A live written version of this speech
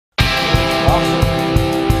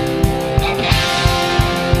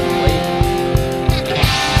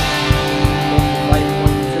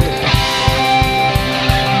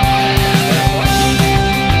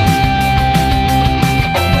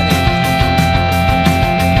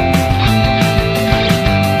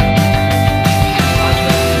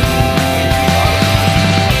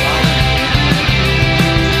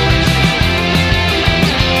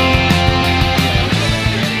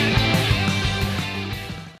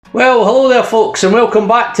Well, hello there folks, and welcome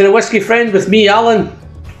back to the Whiskey Friend with me, Alan.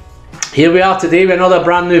 Here we are today with another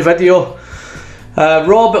brand new video.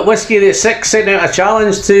 Rob at Whiskey at 6 sent out a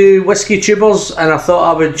challenge to whiskey tubers, and I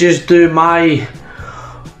thought I would just do my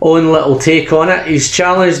own little take on it. He's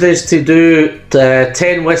challenged us to do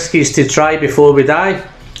 10 whiskies to try before we die.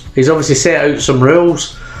 He's obviously set out some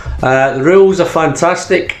rules. The rules are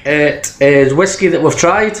fantastic. It is whiskey that we've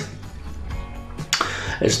tried.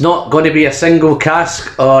 It's not going to be a single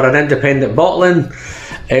cask or an independent bottling.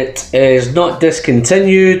 It is not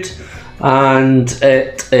discontinued, and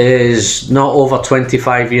it is not over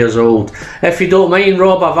 25 years old. If you don't mind,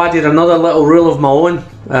 Rob, I've added another little rule of my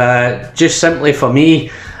own, just simply for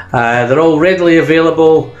me. They're all readily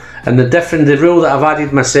available, and the rule that I've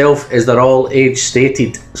added myself is they're all age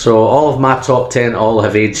stated. So all of my top 10 all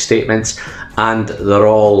have age statements, and they're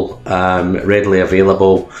all readily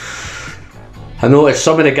available. I noticed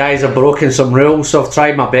some of the guys have broken some rules, so I've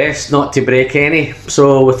tried my best not to break any.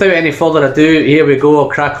 So without any further ado, here we go. I'll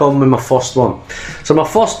crack on with my first one. So my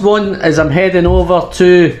first one is I'm heading over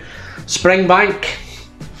to Springbank.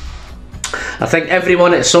 I think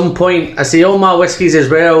everyone at some point, I see all my whiskies as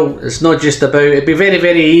well, it's not just about, it'd be very,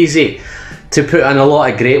 very easy to put in a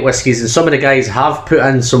lot of great whiskies, and some of the guys have put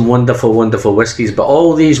in some wonderful, wonderful whiskies, but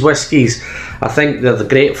all these whiskies, I think they're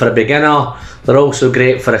great for a beginner. They're also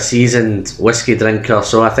great for a seasoned whiskey drinker,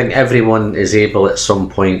 so I think everyone is able at some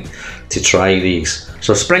point to try these.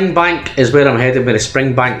 So Springbank is where I'm headed with the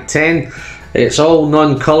Springbank 10. It's all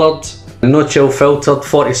non-coloured, no chill filtered,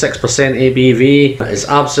 46% ABV. It's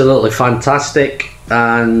absolutely fantastic,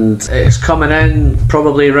 and it's coming in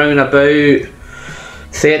probably around about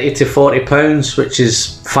 30 to 40 pounds, which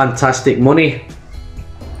is fantastic money.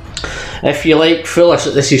 If you like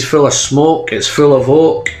this is full of smoke, it's full of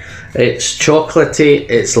oak, it's chocolatey,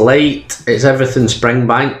 it's light, it's everything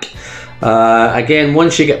Springbank. Again,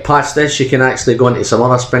 once you get past this, you can actually go into some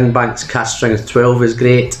other Springbanks. Cask Strength 12 is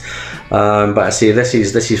great, but I say this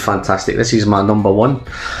is fantastic. This is my number one.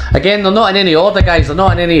 Again, they're not in any order, guys. They're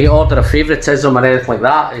not in any order of favouritism or anything like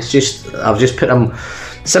that. It's just I've just put them.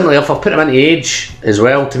 Similarly, I've put them into age as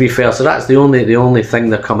well, to be fair. So that's the only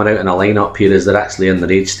thing they're coming out in a lineup here, is they're actually in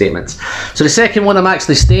their age statements. So the second one I'm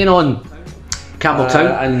actually staying on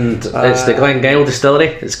Campbelltown, and it's the Glengyle distillery.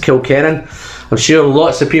 It's Kilkerran. I'm sure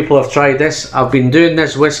lots of people have tried this. I've been doing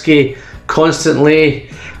this whiskey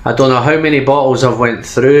constantly. I don't know how many bottles I've went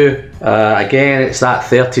through. Again, it's that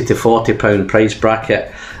 30 to 40 pound price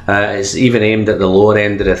bracket. It's even aimed at the lower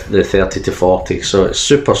end of the 30 to 40, so it's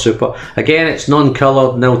super. Again, it's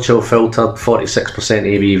non-coloured, nil chill filtered, 46%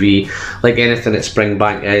 ABV, like anything at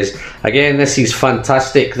Springbank is. Again, this is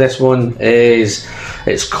fantastic. This one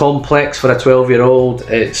it's complex for a 12-year-old.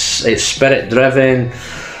 It's spirit driven.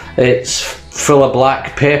 It's full of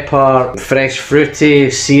black pepper, fresh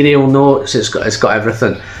fruity, cereal notes. It's got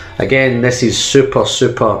everything. Again, this is super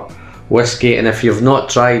whiskey, and if you've not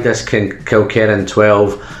tried this Kilkerran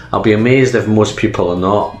 12, I'll be amazed if most people are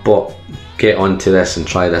not, but get onto this and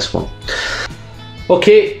try this one.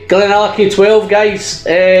 Okay, Glenallachie 12, guys,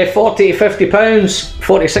 40 to 50 pounds,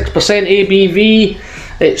 46% ABV.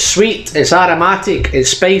 It's sweet, it's aromatic, it's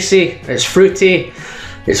spicy, it's fruity.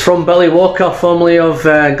 It's from Billy Walker, formerly of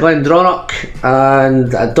Glendronach,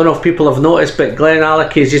 and I don't know if people have noticed, but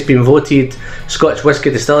Glenallachie has just been voted Scotch Whisky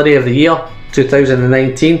Distillery of the Year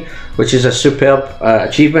 2019, which is a superb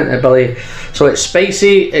achievement at Billy. So it's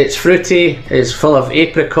spicy, it's fruity, it's full of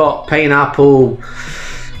apricot, pineapple.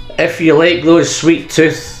 If you like those sweet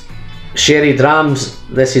tooth sherry drams,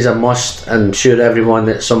 this is a must, and I'm sure everyone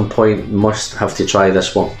at some point must have to try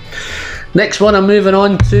this one. Next one I'm moving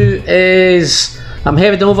on to is, I'm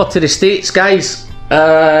heading over to the States, guys.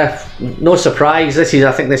 No surprise,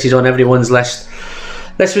 I think this is on everyone's list.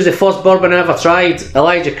 This was the first bourbon I ever tried,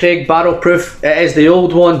 Elijah Craig Barrel Proof. It is the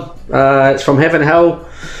old one. It's from Heaven Hill.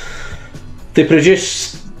 They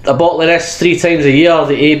produce a bottle of this 3 times a year,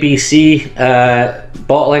 the ABC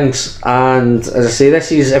bottlings, and as I say,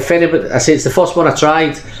 this is, if anybody, I say it's the first one I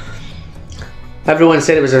tried. Everyone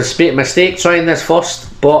said it was a mistake trying this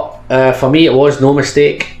first, but for me it was no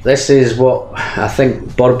mistake. This is what I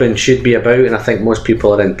think bourbon should be about, and I think most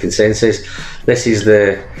people are in consensus. This is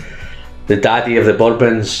the daddy of the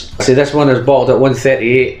bourbons. See, this one is bottled at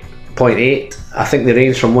 138.8. I think they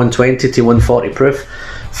range from 120 to 140 proof.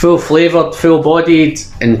 Full flavoured, full bodied,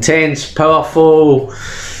 intense, powerful.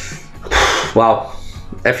 Wow.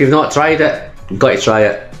 If you've not tried it, you've got to try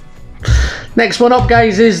it. Next one up,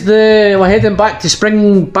 guys, is we're heading back to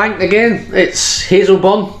Springbank again. It's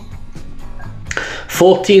Hazelburn,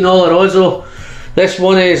 14 Oloroso. This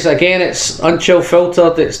one is, again, it's unchill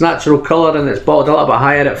filtered, it's natural colour, and it's bottled a little bit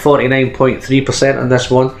higher at 49.3% on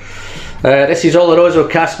this one. This is Oloroso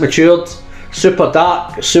cask matured, super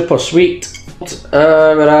dark, super sweet.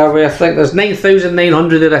 Where are we? I think there's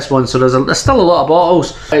 9,900 of this one, so there's still a lot of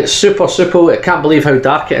bottles. It's super simple. I can't believe how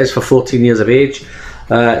dark it is for 14 years of age.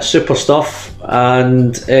 Super stuff,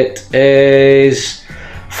 and it is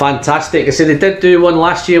fantastic. I said they did do one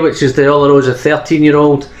last year, which is the Oloroso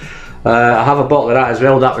 13-year-old. I have a bottle of that as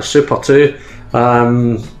well. That was super too.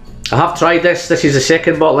 I have tried this. This is the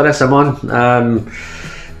second bottle of this I'm on,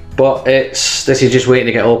 but this is just waiting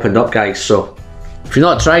to get opened up, guys. So if you've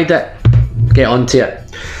not tried it, get onto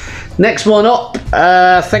it. Next one up,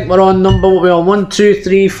 I think we're on number, what are we on? 1, 2,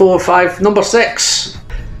 3, 4, 5, number 6.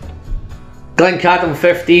 Glencadam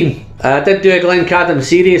 15. I did do a Glencadam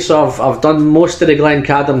series, so I've done most of the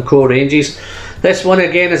Glencadam core ranges. This one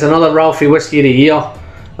again is another Ralphie Whiskey of the Year.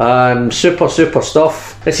 Super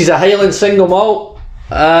stuff. This is a Highland single malt,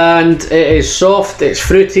 and it is soft, it's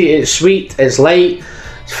fruity, it's sweet, it's light,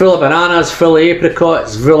 it's full of bananas, full of apricot,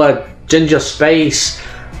 it's full of ginger spice.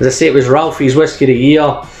 As I say, it was Ralphie's Whiskey of the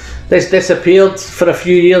Year. This disappeared for a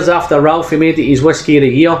few years after Ralphie made it his Whiskey of the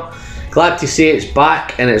Year. Glad to say it's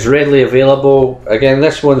back and it's readily available. Again,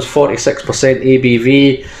 this one's 46%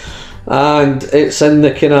 ABV, and it's in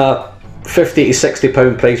the kind of £50 to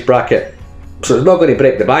 £60 price bracket. So it's not going to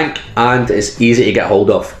break the bank, and it's easy to get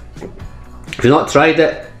hold of. If you've not tried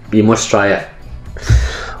it, you must try it.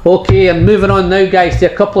 Okay, I'm moving on now, guys,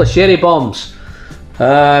 to a couple of sherry bombs.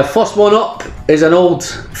 First one up is an old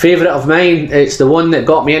favourite of mine. It's the one that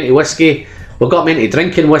got me into whiskey. Well, got me into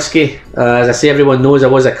drinking whiskey. As I say, everyone knows I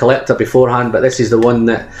was a collector beforehand, but this is the one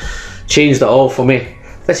that changed it all for me.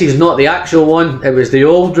 This is not the actual one. It was the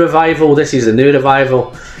old revival. This is the new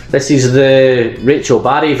revival. This is the Rachel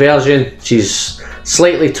Barry version. She's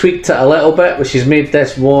slightly tweaked it a little bit, but she's made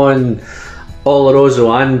this one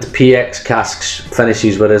Oloroso and PX casks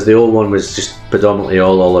finishes, whereas the old one was just predominantly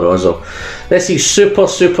all Oloroso. This is super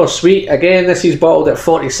sweet. Again, this is bottled at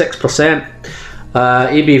 46%.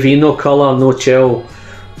 ABV, no colour, no chill.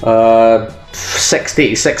 60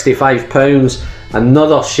 to 65 pounds.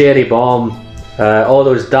 Another sherry bomb. All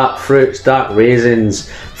those dark fruits, dark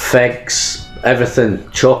raisins, figs, everything,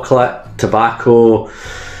 chocolate, tobacco,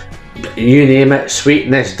 you name it,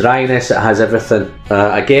 sweetness, dryness, it has everything.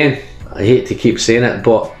 Again, I hate to keep saying it,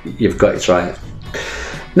 but you've got to try it.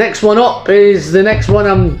 Next one up is the next one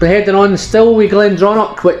I'm heading on, still with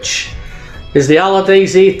Glendronach, which is the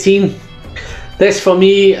Allardyce 18. This for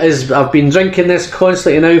me is, I've been drinking this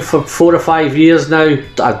constantly now for 4 or 5 years now.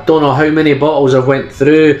 I don't know how many bottles I've went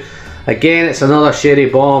through. Again, it's another sherry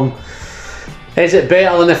bomb. Is it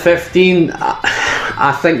better than the 15?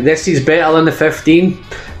 I think this is better than the 15.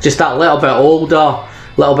 Just that little bit older, a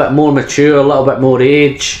little bit more mature, a little bit more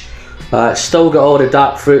age. It's still got all the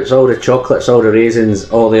dark fruits, all the chocolates, all the raisins,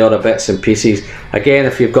 all the other bits and pieces. Again,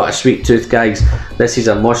 if you've got a sweet tooth, guys, this is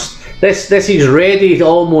a must. This is ready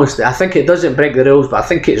almost. I think it doesn't break the rules, but I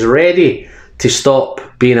think it's ready to stop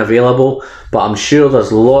being available. But I'm sure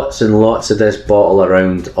there's lots and lots of this bottle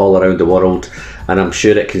all around the world, and I'm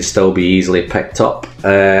sure it can still be easily picked up.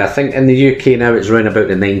 I think in the UK now it's around about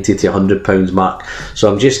the £90 to £100 mark.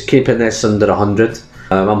 So I'm just keeping this under 100.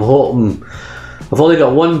 I'm hoping. I've only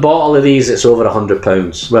got one bottle of these that's over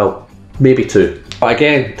 £100. Well, maybe 2. But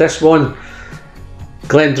again, this one,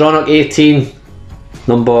 Glendronach 18,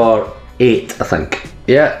 number 8, I think.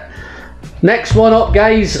 Yeah. Next one up,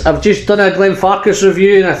 guys, I've just done a Glenfarclas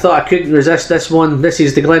review and I thought I couldn't resist this one. This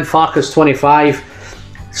is the Glenfarclas 25.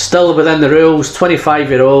 Still within the rules,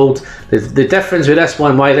 25-year-old. The difference with this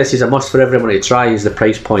one, why this is a must for everyone to try, is the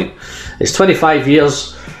price point. It's 25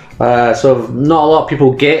 years. So not a lot of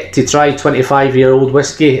people get to try 25-year-old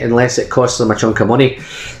whiskey unless it costs them a chunk of money.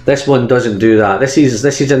 This one doesn't do that. This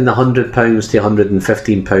is in the £100 to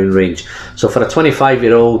 £115 range. So for a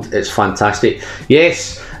 25-year-old, it's fantastic.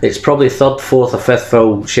 Yes, it's probably 3rd, 4th or 5th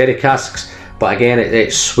fill sherry casks, but again,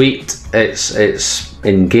 it's sweet, it's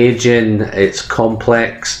engaging, it's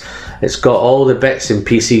complex, it's got all the bits and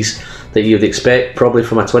pieces that you'd expect probably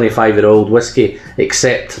from a 25-year-old whiskey,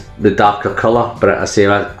 except the darker colour. But I say,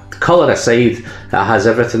 colour aside, it has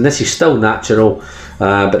everything. This is still natural,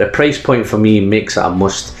 but the price point for me makes it a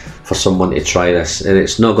must for someone to try this, and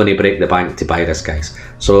it's not going to break the bank to buy this, guys.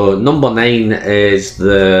 So number 9 is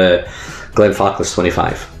the Glenfarclas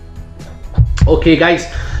 25. Okay, guys,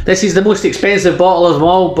 this is the most expensive bottle of them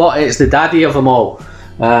all, but it's the daddy of them all.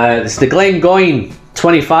 It's the Glengoyne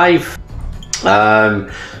 25.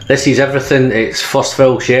 This is everything. It's first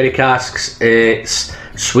fill sherry casks. It's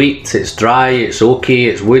sweet, it's dry, it's oaky,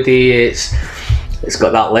 it's woody, it's It's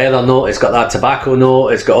got that leather note, it's got that tobacco note,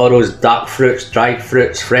 it's got all those dark fruits, dried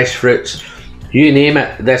fruits, fresh fruits, you name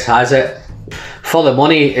it, this has it. For the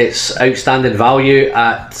money, it's outstanding value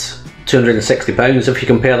at £260 if you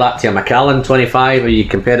compare that to a Macallan 25, or you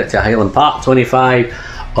compare it to a Highland Park 25,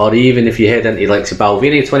 or even if you head into like the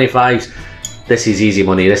Balvenie 25s, this is easy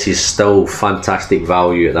money. This is still fantastic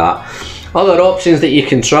value at that. Other options that you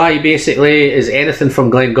can try basically is anything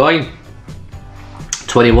from Glengoyne.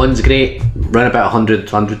 21's great, around about 100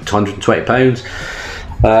 to 120 pounds.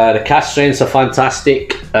 The cask strengths are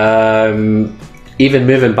fantastic. Even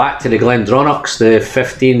moving back to the Glendronachs, the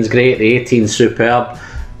 15's great, the 18's superb.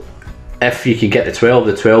 If you can get the 12,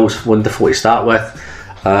 the 12's wonderful to start with.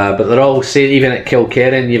 But they're all, say, even at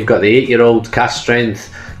Kilkerran, you've got the 8-year-old cask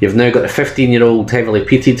strength. You've now got the 15-year-old heavily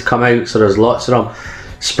peated come out, so there's lots of them.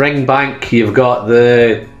 Springbank, you've got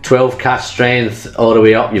the 12 cask strength all the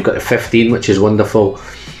way up. You've got the 15, which is wonderful.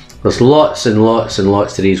 There's lots and lots and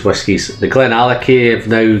lots to these whiskies. The Glenallachie have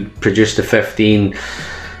now produced the 15.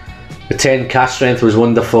 The 10 cask strength was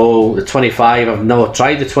wonderful. The 25, I've never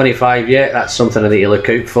tried the 25 yet. That's something I need to look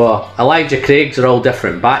out for. Elijah Craig's are all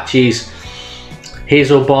different batches.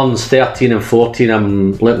 Hazelburn's 13 and 14,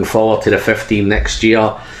 I'm looking forward to the 15 next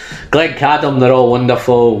year. Glencadam, they're all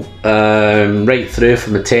wonderful, right through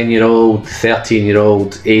from the 10-year-old,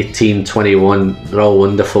 13-year-old, 18, 21, they're all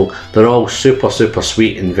wonderful. They're all super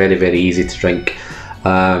sweet and very easy to drink.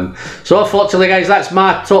 So unfortunately guys, that's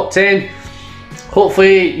my top 10.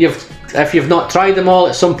 Hopefully if you've not tried them all,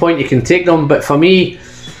 at some point you can take them, but for me,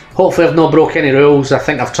 hopefully I've not broke any rules. I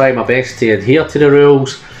think I've tried my best to adhere to the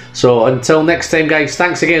rules. So until next time guys,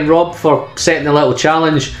 thanks again Rob for setting the little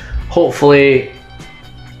challenge. Hopefully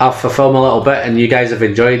I've fulfilled my little bit and you guys have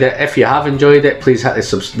enjoyed it. If you have enjoyed it, please hit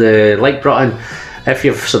the like button. If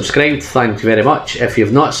you've subscribed, thank you very much. If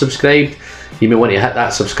you've not subscribed, you may want to hit that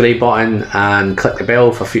subscribe button and click the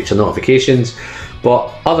bell for future notifications.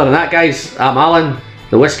 But other than that guys, I'm Alan,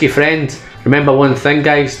 the Whiskey Friend. Remember one thing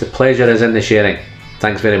guys, the pleasure is in the sharing.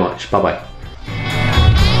 Thanks very much, bye bye.